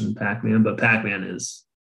Tetris and Pac-Man, but Pac-Man it's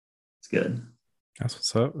good.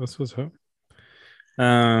 That's what's up.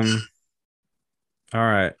 All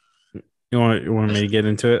right. You want me to get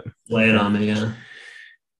into it? Lay it on me, yeah.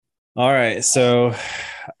 All right. So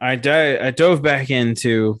I dove back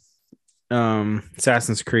into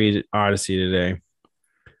Assassin's Creed Odyssey today.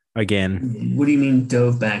 Again. What do you mean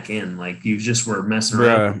dove back in? Like you just were messing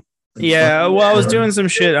around? Yeah, well, I was doing some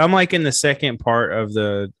shit. I'm like in the second part of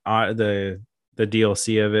the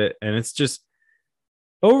DLC of it, and it's just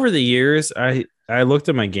over the years. I looked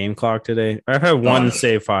at my game clock today. I have one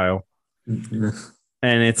save file, and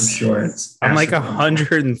I'm like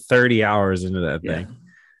 130 hours into that thing.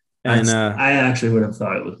 And I actually would have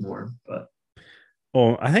thought it was more, but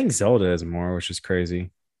I think Zelda has more, which is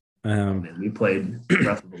crazy. Man, we played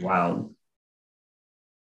Breath of the Wild.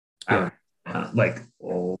 Like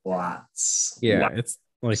lots. Yeah, it's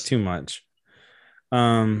like too much.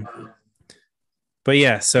 But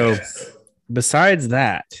yeah, so besides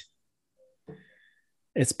that,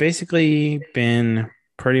 it's basically been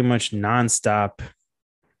pretty much nonstop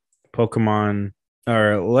Pokemon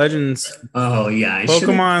or Legends. Oh yeah,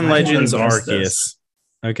 Pokemon I would Legends have guessed this.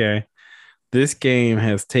 Arceus. Okay. This game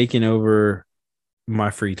has taken over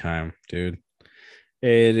my free time, dude.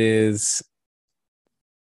 It is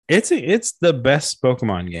it's the best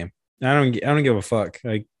Pokemon game. I don't give a fuck.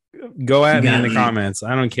 Like go You at me in got the any comments.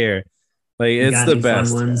 I don't care. Like you it's got the any fun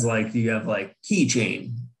best. ones like do you have like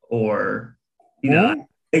Keychain or you know Well,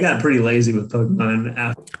 they got pretty lazy with Pokemon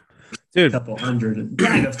after a dude, couple hundred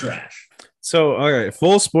bag of trash. so all right,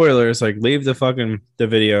 full spoilers, like leave the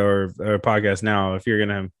video or podcast now if you're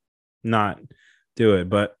gonna not do it.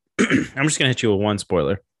 But I'm just gonna hit you with one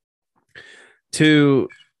spoiler. To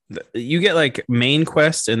you get like main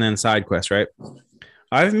quest and then side quest, right?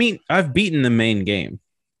 I've beaten the main game.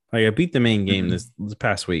 Like I beat the main game this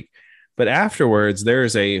past week. But afterwards,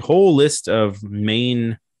 there's a whole list of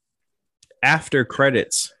main after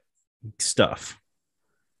credits stuff.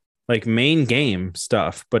 Like main game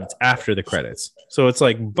stuff, but it's after the credits. So it's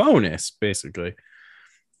like bonus, basically.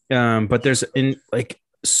 But there's in like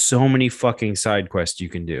so many fucking side quests you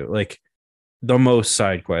can do. Like the most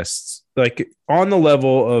side quests, like on the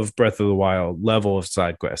level of Breath of the Wild level of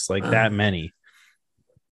side quests, like that many.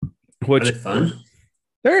 Are Which they fun?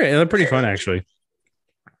 they're pretty fun actually.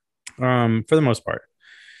 For the most part.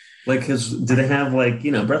 Like, cause do they have like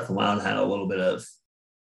Breath of the Wild had a little bit of.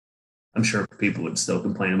 I'm sure people would still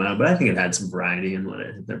complain about it, but I think it had some variety in what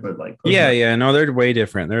it did. But like, Yeah, no, they're way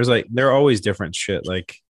different. They're always different shit.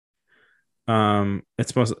 Like,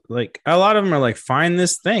 it's most like a lot of them are like find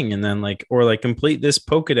this thing and then like or like complete this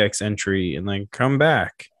Pokedex entry and like come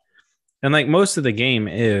back. And like most of the game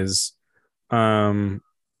is,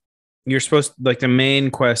 you're supposed like the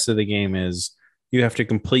main quest of the game is you have to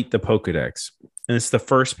complete the Pokedex, and it's the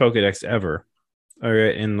first Pokedex ever, or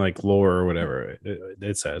in like lore or whatever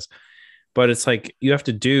it says. But it's like you have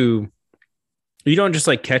to do. You don't just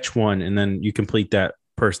like catch one and then you complete that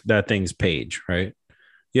thing's page, right?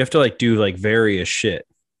 You have to like do like various shit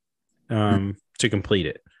to complete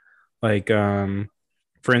it. Like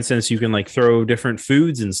for instance, you can like throw different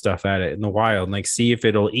foods and stuff at it in the wild and like see if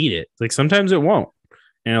it'll eat it. Like sometimes it won't.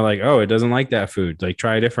 And you're like, oh, it doesn't like that food. Like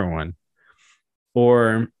try a different one.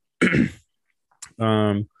 Or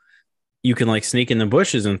you can like sneak in the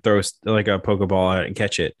bushes and throw like a Pokeball at it and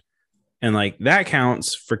catch it. And like that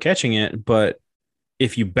counts for catching it, but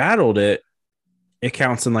if you battled it, it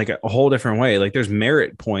counts in like a whole different way. Like there's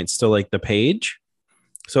merit points to like the page.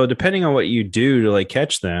 So depending on what you do to like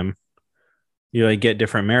catch them, you like get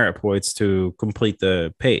different merit points to complete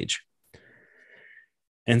the page.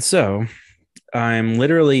 And so I'm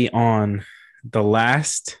literally on the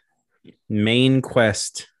last main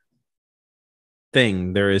quest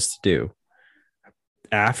thing there is to do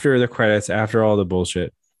after the credits, after all the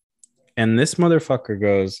bullshit. And this motherfucker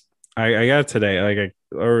goes, I got it today,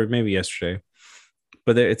 or maybe yesterday,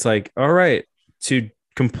 but it's like, all right, to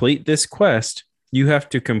complete this quest, you have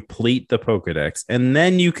to complete the Pokedex, and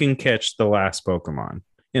then you can catch the last Pokemon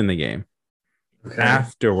in the game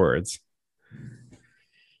afterwards.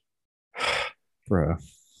 Bro.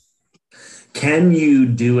 Can you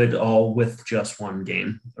do it all with just one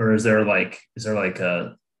game, or is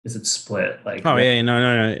it split? Like, Oh yeah,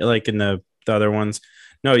 no, like in the other ones,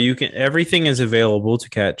 no, you can. Everything is available to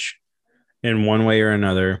catch in one way or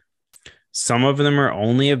another. Some of them are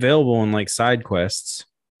only available in like side quests.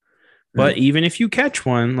 But even if you catch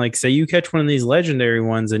one, like say you catch one of these legendary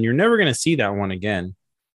ones and you're never going to see that one again.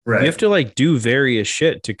 Right. You have to like do various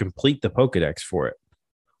shit to complete the Pokedex for it.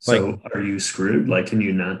 So like, are you screwed? Like, can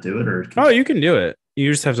you not do it? You can do it.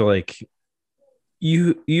 You just have to like,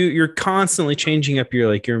 you're constantly changing up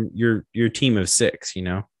your team of 6, you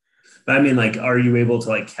know? But I mean, like, are you able to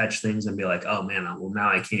like catch things and be like, oh man, well now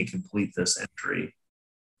I can't complete this entry?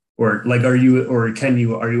 Or like, are you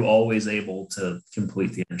always able to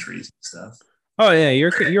complete the entries and stuff? Oh yeah,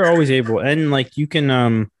 you're always able, and like you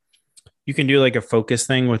can do like a focus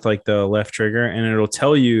thing with like the left trigger, and it'll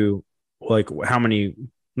tell you like how many,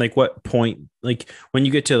 like what point, like when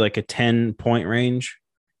you get to like a 10-point range,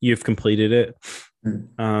 you've completed it,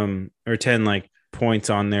 or 10 like points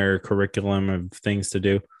on their curriculum of things to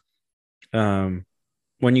do.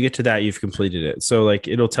 When you get to that, you've completed it. So like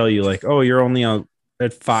it'll tell you like, oh, you're only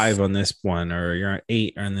at 5 on this one, or you're at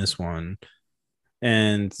 8 on this one.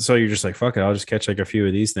 And so you're just like, fuck it, I'll just catch like a few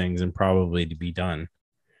of these things and probably to be done.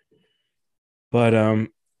 But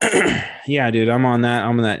yeah, dude, I'm on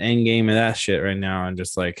that end game of that shit right now. And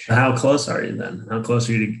just like, how close are you then? How close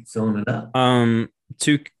are you to filling it up?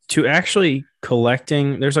 To actually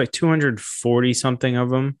collecting, there's like 240 something of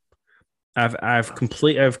them. I've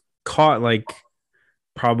caught like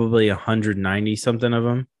probably 190 something of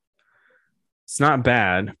them. It's not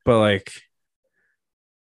bad, but like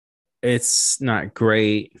it's not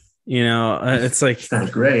great. It's like It's not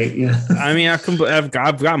great. Yeah. I mean, I've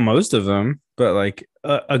got most of them, but like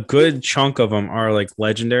a good chunk of them are like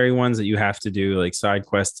legendary ones that you have to do like side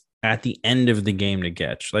quests at the end of the game to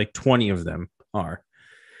catch. Like 20 of them are.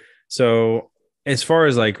 So as far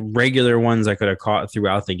as like regular ones I could have caught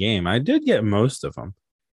throughout the game, I did get most of them.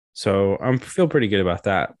 So I feel pretty good about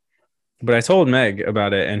that. But I told Meg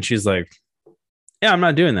about it, and she's like, "Yeah, I'm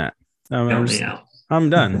not doing that. I'm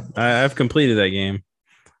done. I've completed that game."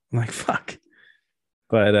 I'm like, "Fuck."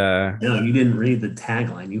 But no, you didn't read the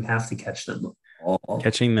tagline. You have to catch them all.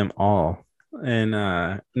 Catching them all, and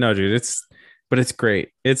no, dude, it's great.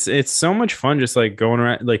 It's so much fun, just like going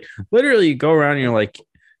around, like literally you go around, and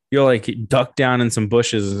you're like duck down in some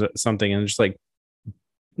bushes or something, and just like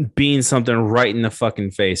being something right in the fucking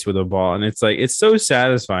face with a ball, and it's like it's so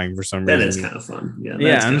satisfying for some reason. That is kind of fun.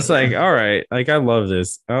 Yeah. I'm just like, all right, like I love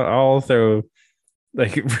this. I'll throw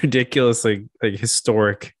like ridiculous, like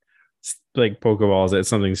historic, like Pokeballs at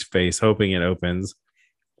something's face, hoping it opens.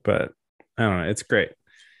 But I don't know, it's great.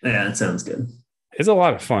 Yeah, it sounds good. It's a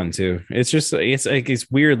lot of fun too. It's just it's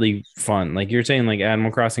weirdly fun. Like you're saying, like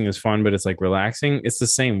Animal Crossing is fun, but it's like relaxing. It's the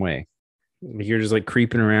same way. You're just like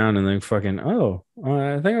creeping around and then fucking, I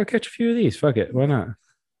think I'll catch a few of these. Fuck it. Why not?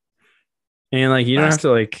 And like, you don't have to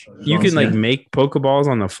like, you can like make Pokeballs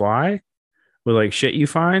on the fly with like shit you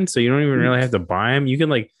find. So you don't even really have to buy them. You can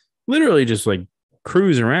like literally just like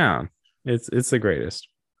cruise around. It's the greatest.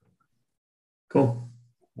 Cool.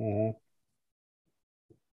 Mm-hmm.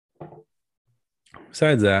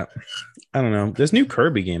 Besides that, I don't know. This new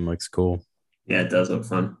Kirby game looks cool. Yeah, it does look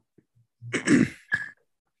fun.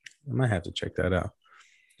 I might have to check that out.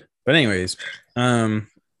 But anyways,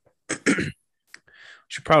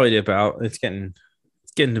 should probably dip out. It's getting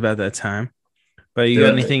about that time. But you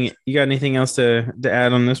got anything else to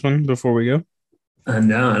add on this one before we go?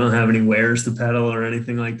 No, I don't have any wares to peddle or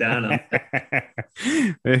anything like that.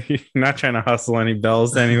 You're not trying to hustle any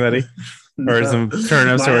bells to anybody or some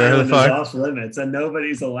turnips or whatever the fuck. Off limits and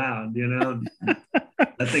nobody's allowed.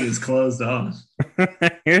 That thing is closed off.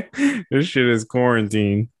 This shit is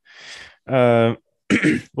quarantine.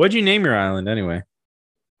 What'd you name your island anyway?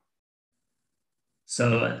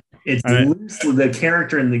 So it's loosely, the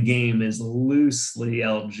character in the game is loosely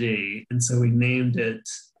LG, and so we named it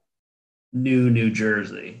New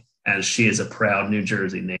Jersey, as she is a proud New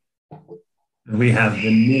Jersey name. We have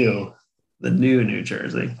the new New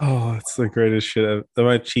Jersey. Oh, it's the greatest shit.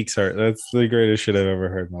 My cheeks hurt. That's the greatest shit I've ever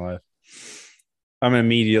heard in my life. I'm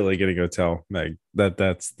immediately gonna go tell Meg that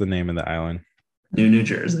that's the name of the island. New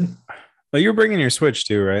Jersey. Well, you're bringing your Switch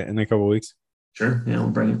too, right? In a couple of weeks. Sure. Yeah, I'll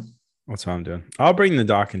bring it. That's what I'm doing. I'll bring the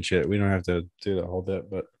dock and shit. We don't have to do the whole bit,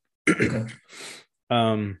 but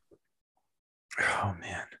oh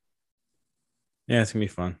man. Yeah, it's gonna be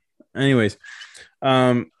fun. Anyways,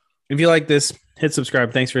 if you like this, hit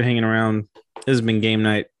subscribe. Thanks for hanging around. This has been Game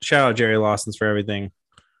Night. Shout out Jerry Lawsons for everything.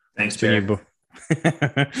 Thanks, Jerry.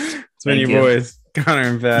 It's been your boys, Connor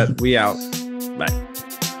and Pat. We out. Bye.